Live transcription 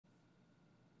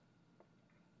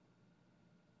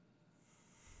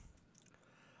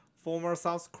Former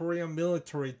South Korean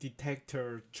military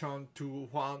dictator Chun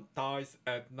Doo-hwan dies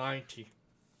at 90.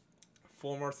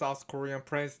 Former South Korean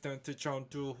President Chun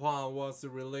Doo-hwan was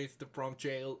released from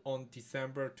jail on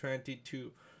December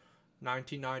 22,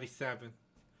 1997.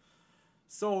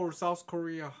 Seoul, South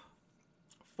Korea.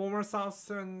 Former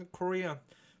Southern Korean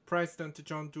President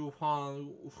Chun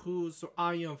Doo-hwan, whose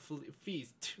iron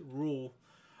fist rule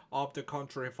of the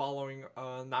country following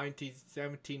a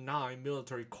 1979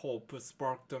 military coup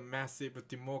sparked a massive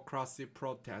democracy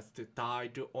protest,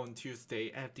 died on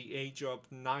Tuesday at the age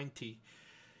of 90.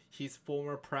 His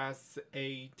former press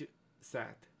aide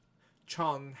said.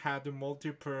 Chun had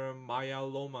multiple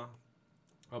myeloma,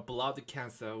 a blood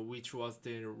cancer which was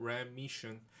the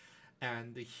remission,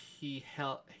 and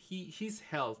his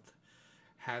health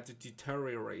had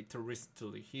deteriorated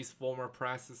recently. His former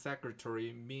press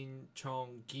secretary Min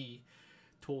Chong-gi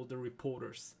told the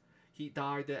reporters. He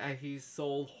died at his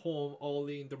Seoul home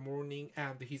early in the morning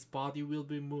and his body will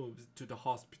be moved to the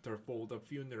hospital for the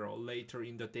funeral later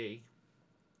in the day.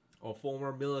 A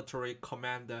former military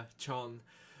commander, Chun,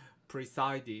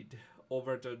 presided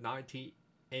over the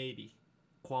 1980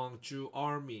 Gwangju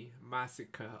Army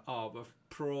massacre of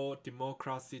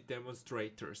pro-democracy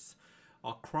demonstrators,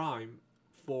 a crime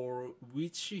for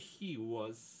which he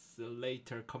was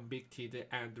later convicted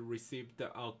and received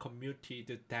a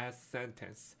commuted death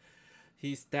sentence.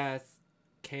 His death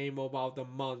came about a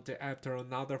month after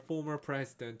another former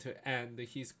president and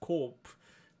his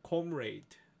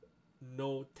comrade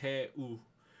No Tae-woo,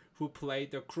 who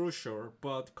played a crucial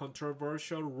but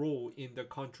controversial role in the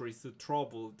country's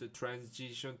troubled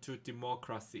transition to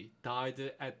democracy,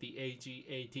 died at the age of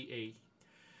 88.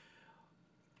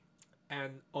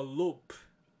 And a loop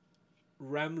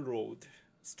railroad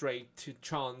straight to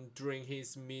Chun during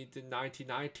his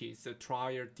mid-1990s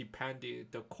trial defended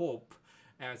the coup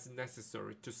as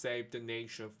necessary to save the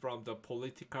nation from the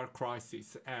political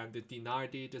crisis and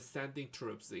denied sending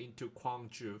troops into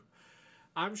Gwangju.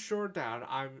 I'm sure that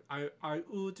I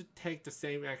would take the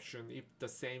same action if the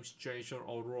same situation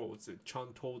arose,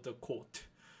 Chun told the court.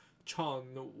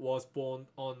 Chun was born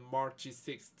on March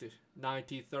 6,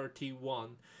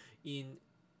 1931 in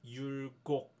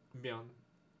Yulgokmyeon,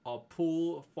 a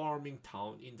poor farming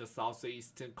town in the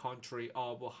southeastern country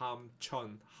of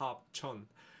Hapcheon,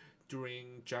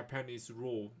 during Japanese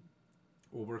rule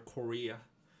over Korea.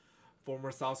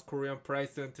 Former South Korean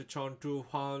President Chun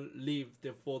Doo-hwan lived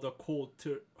for the court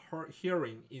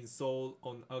hearing in Seoul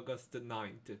on August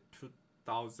 9,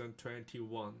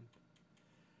 2021.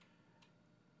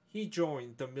 He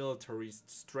joined the military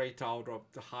straight out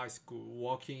of the high school,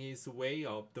 working his way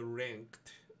up the ranks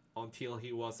until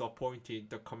he was appointed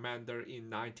the commander in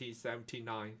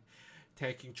 1979,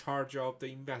 taking charge of the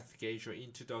investigation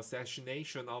into the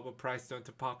assassination of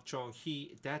President Park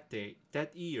Chung-hee that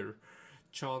year.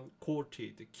 Chun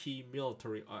courted key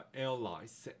military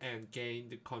allies and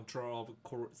gained control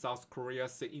of South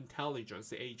Korea's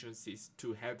intelligence agencies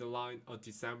to headline a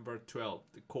December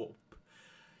 12th coup.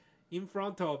 In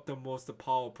front of the most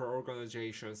powerful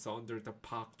organizations under the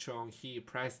Park Chung-hee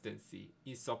presidency,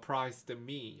 it surprised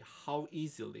me how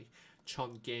easily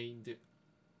Chun gained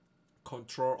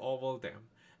control over them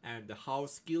and how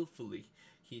skillfully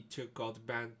he took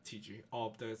advantage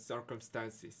of the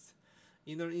circumstances.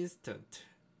 In an instant,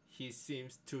 he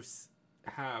seems to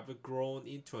have grown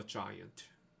into a giant.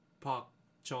 Park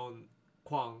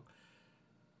Chung-kwang,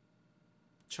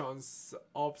 Chun's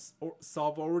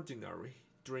subordinary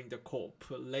during the coup,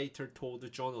 later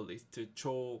told journalist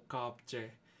Cho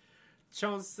Gap-jae.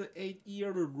 Chun's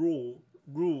 8-year rule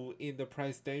in the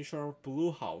presidential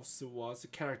Blue House was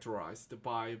characterized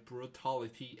by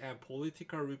brutality and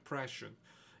political repression.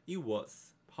 It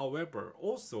was, however,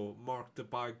 also marked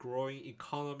by growing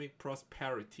economic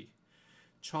prosperity.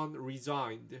 Chun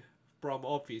resigned from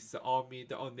office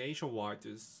amid a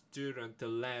nationwide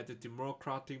student-led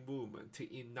democratic movement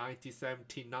in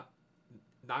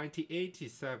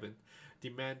 1987,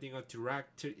 demanding a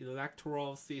direct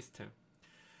electoral system.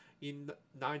 In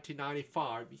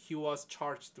 1995, he was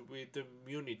charged with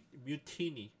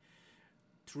mutiny,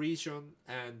 treason,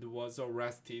 and was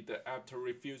arrested after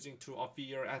refusing to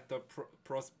appear at the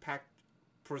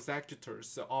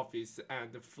prosecutor's office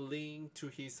and fleeing to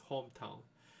his hometown.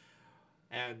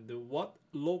 And what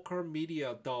local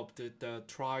media dubbed the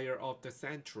trial of the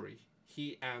century,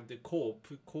 he and the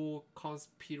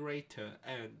co-conspirator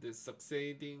and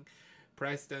succeeding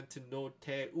President No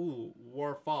Tae-woo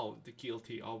were found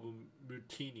guilty of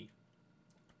mutiny,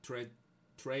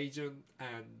 treason,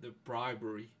 and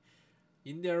bribery.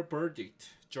 In their verdict,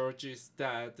 judges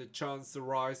that Chun's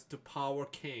rise to power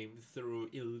came through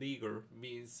illegal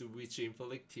means which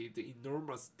inflicted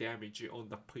enormous damage on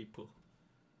the people.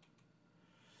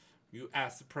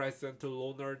 U.S. President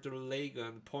Ronald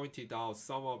Reagan pointed out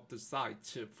some of the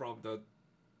sights from the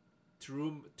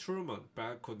Truman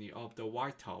balcony of the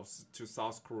White House to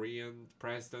South Korean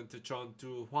President Chun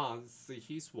Doo-hwan,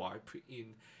 his wife,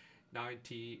 in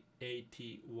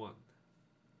 1981.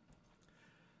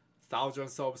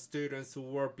 Thousands of students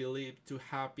were believed to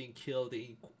have been killed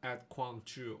at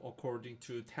Gwangju, according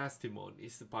to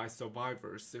testimonies by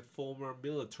survivors, former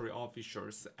military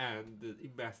officials, and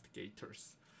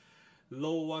investigators.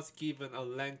 Lo was given a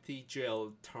lengthy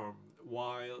jail term,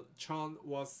 while Chun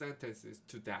was sentenced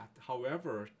to death.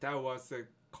 However, that was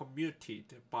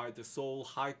commuted by the Seoul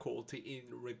High Court in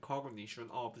recognition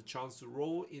of Chun's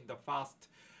role in the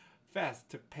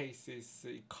fast-paced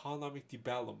economic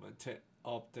development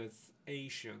of the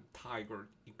Asian tiger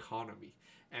economy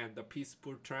and the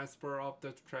peaceful transfer of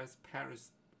the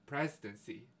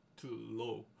presidency to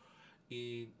Lo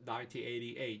in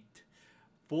 1988.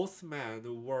 Both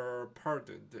men were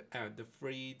pardoned and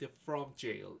freed from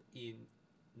jail in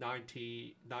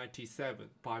 1997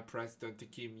 by President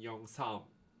Kim Jong-sam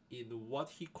in what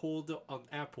he called an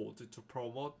effort to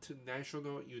promote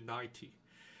national unity.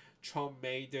 Chun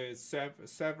made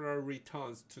several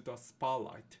returns to the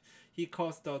spotlight. He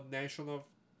caused a national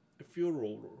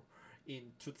furor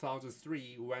in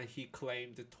 2003 when he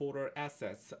claimed total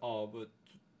assets of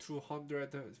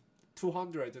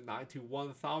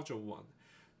 291,000 won,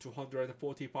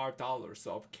 $245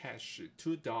 of cash,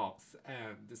 2 dogs,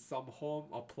 and some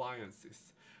home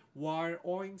appliances, while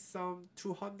owing some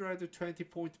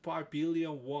 220.5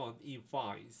 billion won in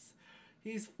fines.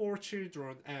 His 4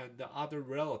 children and other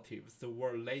relatives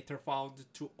were later found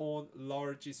to own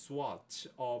large swaths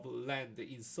of land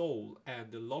in Seoul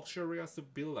and luxurious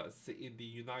villas in the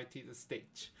United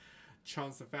States.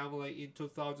 Chun's family in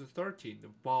 2013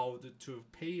 vowed to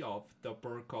pay off the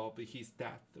bulk of his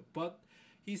debt, but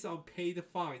his unpaid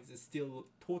fines still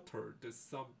totaled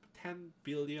some 10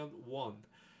 billion won,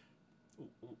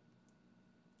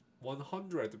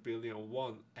 100 billion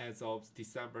won as of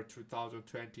December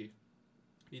 2020.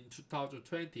 In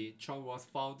 2020, Chun was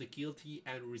found guilty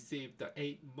and received an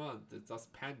 8-month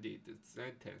suspended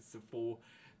sentence for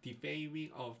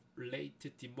defaming of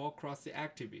late democracy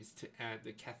activist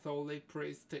and Catholic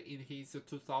priest in his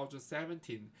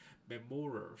 2017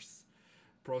 memoirs.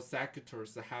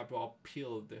 Prosecutors have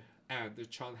appealed, and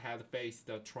Chun had faced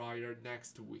a trial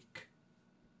next week.